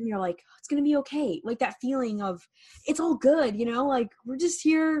on the plane and you're like, it's going to be okay. Like, that feeling of it's all good, like, we're just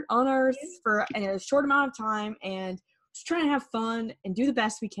here on Earth for a short amount of time and just trying to have fun and do the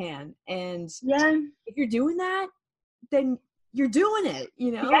best we can. And if you're doing that, then you're doing it,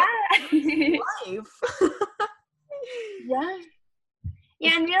 life. Yeah,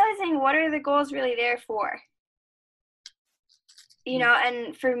 and realizing, what are the goals really there for?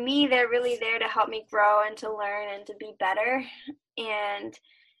 And for me, they're really there to help me grow and to learn and to be better. And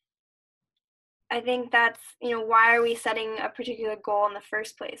I think that's, why are we setting a particular goal in the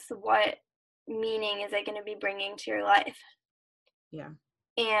first place? What meaning is it going to be bringing to your life? Yeah.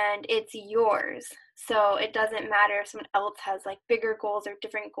 And it's yours. So it doesn't matter if someone else has like bigger goals or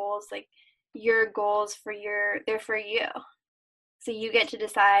different goals. Like, your goals they're for you. So you get to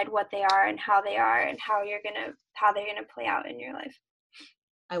decide what they are and how they're gonna play out in your life.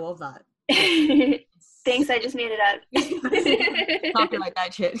 I love that. Thanks, I just made it up. Talking like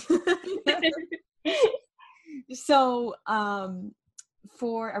that shit. So,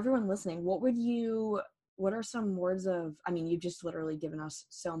 for everyone listening, what are some words of, I mean, you've just literally given us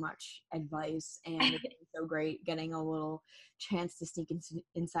so much advice, and it's been so great getting a little chance to sneak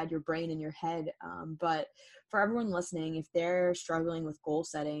inside your brain and your head. But for everyone listening, if they're struggling with goal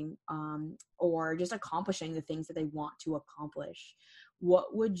setting, or just accomplishing the things that they want to accomplish,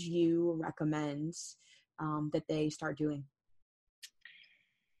 what would you recommend that they start doing?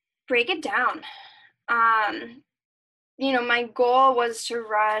 Break it down. My goal was to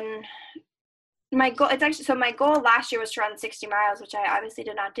run. My goal last year was to run 60 miles, which I obviously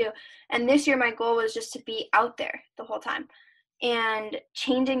did not do. And this year, my goal was just to be out there the whole time. And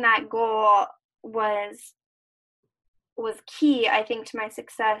changing that goal was key, I think, to my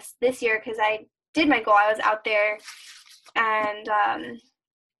success this year, because I did my goal. I was out there, and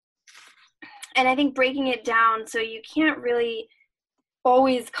I think breaking it down so you can't really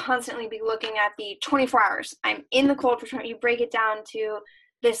always constantly be looking at the 24 hours. I'm in the cold for 20. You break it down to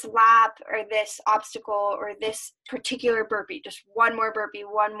this lap or this obstacle or this particular burpee, just one more burpee,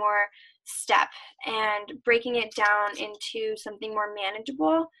 one more step, and breaking it down into something more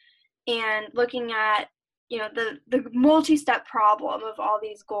manageable, and looking at, the multi-step problem of all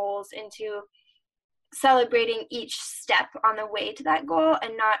these goals into celebrating each step on the way to that goal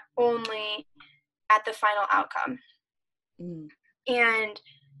and not only at the final outcome. And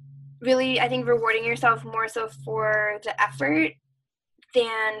really, I think rewarding yourself more so for the effort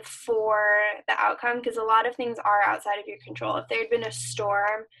than for the outcome, because a lot of things are outside of your control. If there had been a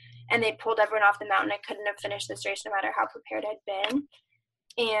storm and they pulled everyone off the mountain, I couldn't have finished this race no matter how prepared I'd been.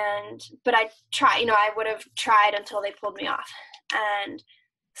 But I would have tried until they pulled me off. And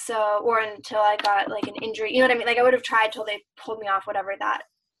so, or until I got like an injury, you know what I mean? Like, I would have tried till they pulled me off, whatever that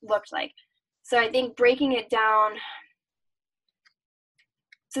looked like. So I think breaking it down.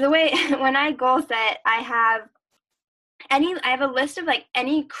 So the way, when I goal set, I have a list of like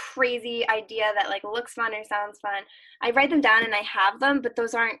any crazy idea that like looks fun or sounds fun. I write them down and I have them, but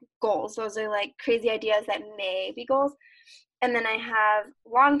those aren't goals. Those are like crazy ideas that may be goals. And then I have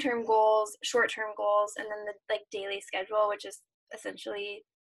long-term goals, short-term goals, and then the like daily schedule, which is essentially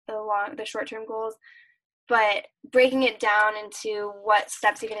the short-term goals. But breaking it down into what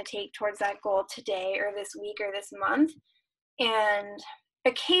steps you're going to take towards that goal today or this week or this month, and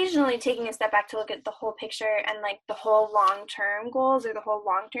occasionally taking a step back to look at the whole picture and like the whole long-term goals or the whole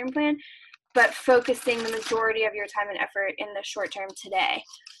long-term plan, but focusing the majority of your time and effort in the short term today.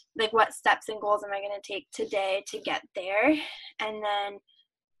 Like, what steps and goals am I going to take today to get there? And then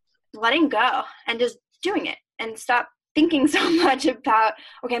letting go and just doing it, and stop thinking so much about,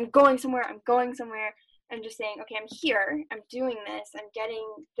 okay, I'm going somewhere, and just saying, okay, I'm here, I'm doing this, I'm getting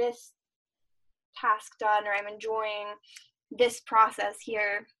this task done, or I'm enjoying this process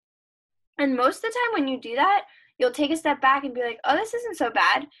here. And most of the time when you do that, you'll take a step back and be like, oh, this isn't so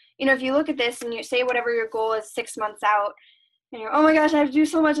bad. If you look at this and you say whatever your goal is 6 months out, and you're, oh my gosh, I have to do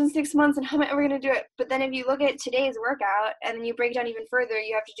so much in 6 months, and how am I ever going to do it? But then if you look at today's workout and then you break it down even further,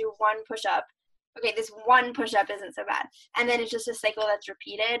 you have to do one push-up. Okay, this one push-up isn't so bad. And then it's just a cycle that's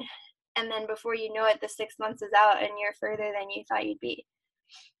repeated. And then before you know it, the 6 months is out and you're further than you thought you'd be.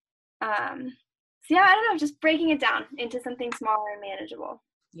 So yeah, I don't know, just breaking it down into something smaller and manageable.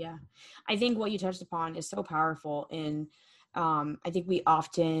 Yeah. I think what you touched upon is so powerful. And I think we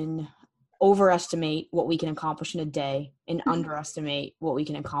often overestimate what we can accomplish in a day and underestimate what we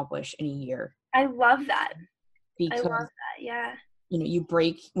can accomplish in a year. I love that. Because, I love that, yeah. When you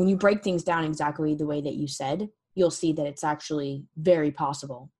break things down exactly the way that you said, you'll see that it's actually very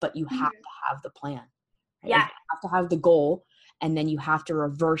possible, but you have to have the plan. Right? Yeah. Like, you have to have the goal, and then you have to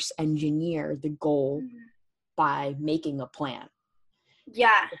reverse engineer the goal by making a plan.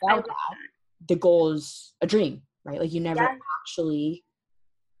 Yeah. Without that, the goal is a dream, right? Like, you never actually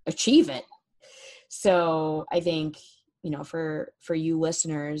achieve it. So I think, for you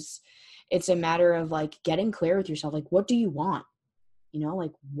listeners, it's a matter of like getting clear with yourself. Like, what do you want?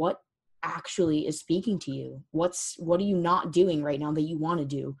 Like, what actually is speaking to you? What are you not doing right now that you want to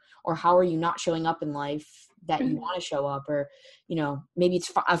do? Or how are you not showing up in life that you want to show up? Or, maybe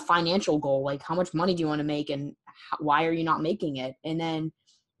it's a financial goal. Like, how much money do you want to make, and why are you not making it? And then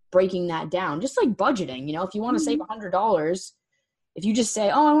breaking that down, just like budgeting. If you want to save $100, if you just say,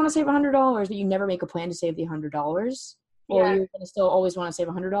 oh, I want to save $100, but you never make a plan to save the $100, well, you're going to still always want to save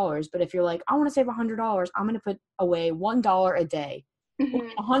 $100. But if you're like, I want to save $100, I'm going to put away $1 a day. Well, in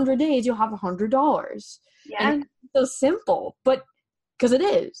 100 days, you'll have $100. Yeah. And it's so simple, but because it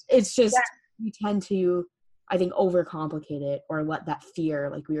is. It's just, Yeah. we tend to, I think, overcomplicate it, or let that fear,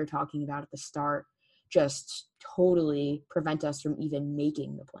 like we were talking about at the start, just totally prevent us from even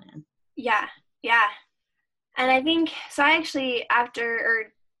making the plan. Yeah. Yeah. And I think, so I actually, I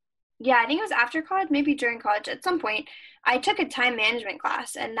think it was after college, maybe during college at some point, I took a time management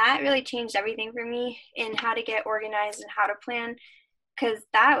class, and that really changed everything for me in how to get organized and how to plan, because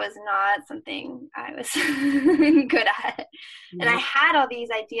that was not something I was good at. And I had all these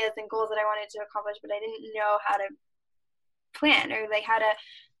ideas and goals that I wanted to accomplish, but I didn't know how to plan, or like how to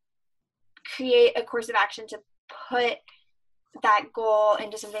create a course of action to put that goal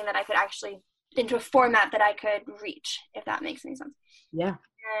into something that I could actually, into a format that I could reach, if that makes any sense. Yeah.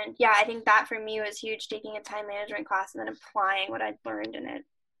 And yeah, I think that for me was huge, taking a time management class and then applying what I'd learned in it.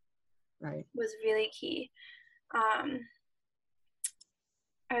 Right. Was really key. I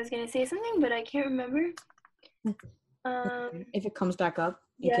was going to say something, but I can't remember. If it comes back up,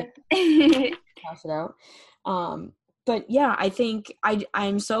 you Yeah. can pass it out. But yeah, I think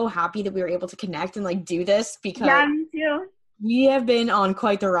I'm so happy that we were able to connect and like do this, because Yeah, me too. we have been on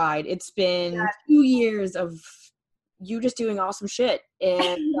quite the ride. It's been 2 years of you just doing awesome shit,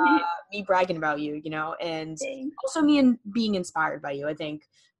 and me bragging about you, you know, and Thanks. also me being inspired by you. I think,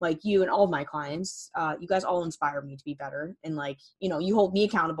 like, you and all of my clients, you guys all inspire me to be better, and like, you know, you hold me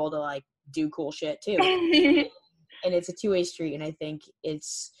accountable to like do cool shit too. And it's a two-way street, and I think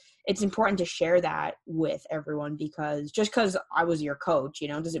it's important to share that with everyone, because just because I was your coach, you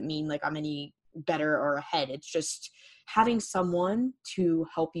know, doesn't mean like I'm any better or ahead. It's just having someone to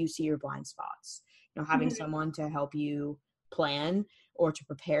help you see your blind spots, you know, having someone to help you plan, or to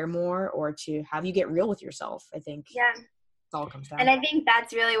prepare more, or to have you get real with yourself. I think it all comes down. And I think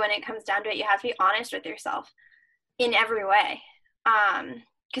that's really when it comes down to it. You have to be honest with yourself in every way.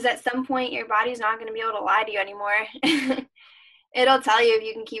 Because at some point your body's not going to be able to lie to you anymore. It'll tell you if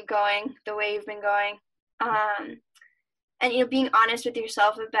you can keep going the way you've been going. And, you know, being honest with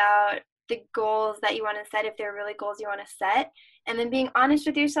yourself about the goals that you want to set, if they're really goals you want to set, and then being honest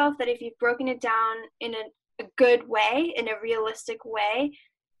with yourself that if you've broken it down in a good way, in a realistic way,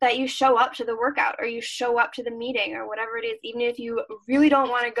 that you show up to the workout, or you show up to the meeting, or whatever it is, even if you really don't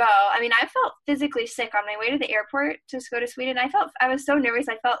want to go. I mean, I felt physically sick on my way to the airport to go to Sweden. I was so nervous.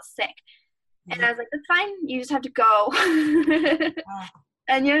 I felt sick. And I was like, that's fine. You just have to go.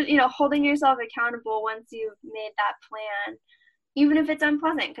 And you're, you know, holding yourself accountable once you've made that plan, even if it's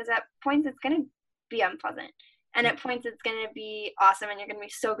unpleasant, because at points it's going to be unpleasant. And at points it's going to be awesome, and you're going to be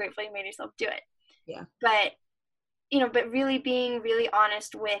so grateful you made yourself do it. Yeah. But, you know, really being really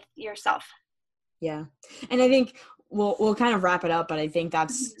honest with yourself. Yeah. And I think we'll kind of wrap it up, but I think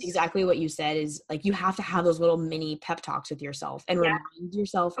that's exactly what you said, is like, you have to have those little mini pep talks with yourself and remind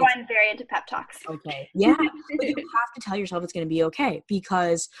yourself. Oh, I'm very into pep talks. Okay. Yeah. But you have to tell yourself it's going to be okay,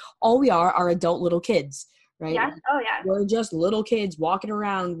 because all we are adult little kids, right? Yeah. Oh, yeah. We're just little kids walking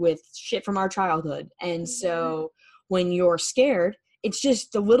around with shit from our childhood. And so when you're scared, it's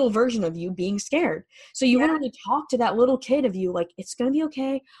just the little version of you being scared. So you literally talk to that little kid of you, like, it's going to be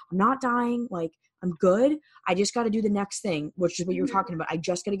okay. I'm not dying. Like, I'm good. I just got to do the next thing, which is what you were talking about. I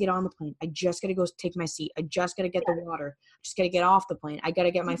just got to get on the plane. I just got to go take my seat. I just got to get the water. I just got to get off the plane. I got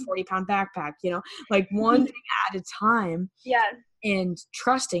to get my 40-pound backpack, you know, like one thing at a time. Yeah. And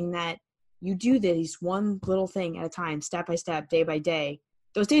trusting that you do these one little thing at a time, step by step, day by day.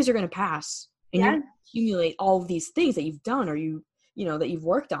 Those days are going to pass, and you accumulate all of these things that you've done, or you know, that you've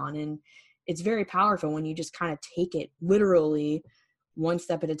worked on. And it's very powerful when you just kind of take it literally one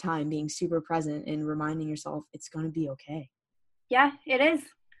step at a time, being super present and reminding yourself it's going to be okay. Yeah, it is.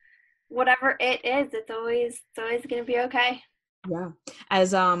 Whatever it is, it's always going to be okay. Yeah.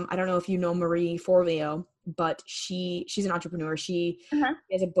 As I don't know if you know Marie Forleo, but she's an entrepreneur. She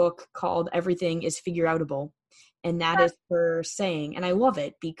has a book called Everything is Figure Outable. And that is her saying. And I love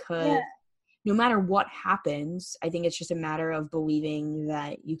it, because no matter what happens, I think it's just a matter of believing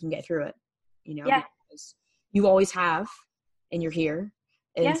that you can get through it, you know, because you always have, and you're here.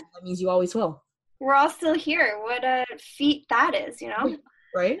 And so that means you always will. We're all still here. What a feat that is, you know?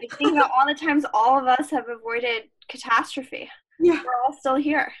 Right? I think about all the times all of us have avoided catastrophe. Yeah. We're all still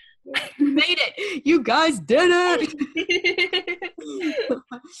here. You made it. You guys did it.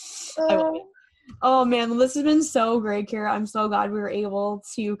 Oh man, this has been so great, Kara. I'm so glad we were able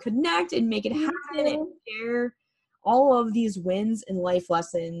to connect and make it happen and share all of these wins and life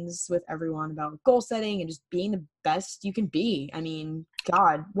lessons with everyone about goal setting and just being the best you can be. I mean,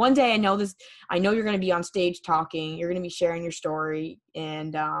 God, one day I know you're going to be on stage talking, you're going to be sharing your story.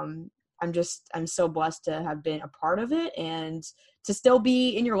 And, I'm so blessed to have been a part of it and to still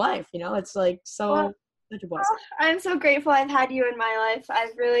be in your life. You know, it's like, so Such a blessing. I'm so grateful I've had you in my life.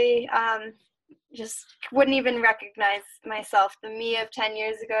 I've really just wouldn't even recognize myself, the me of 10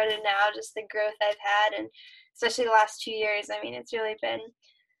 years ago to now, just the growth I've had, and especially the last 2 years. I mean, it's really been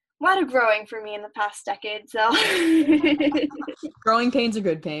a lot of growing for me in the past decade. So Growing pains are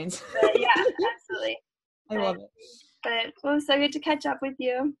good pains. Yeah, absolutely. I love it. But it was so good to catch up with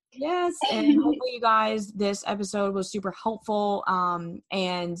you. Yes, and hopefully you guys, this episode was super helpful.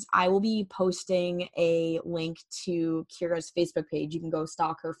 And I will be posting a link to Kira's Facebook page. You can go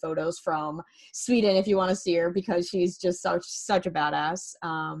stalk her photos from Sweden if you want to see her, because she's just such a badass.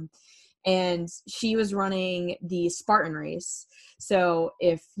 And she was running the Spartan race. So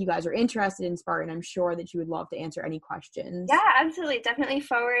if you guys are interested in Spartan, I'm sure that you would love to answer any questions. Yeah, absolutely. Definitely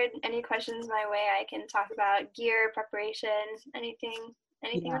forward any questions my way. I can talk about gear, preparation, anything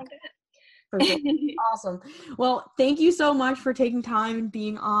like that. For sure. Awesome. Well, thank you so much for taking time and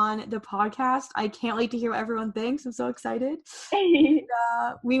being on the podcast. I can't wait to hear what everyone thinks. I'm so excited. And,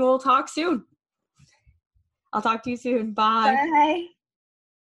 we will talk soon. I'll talk to you soon. Bye. Bye.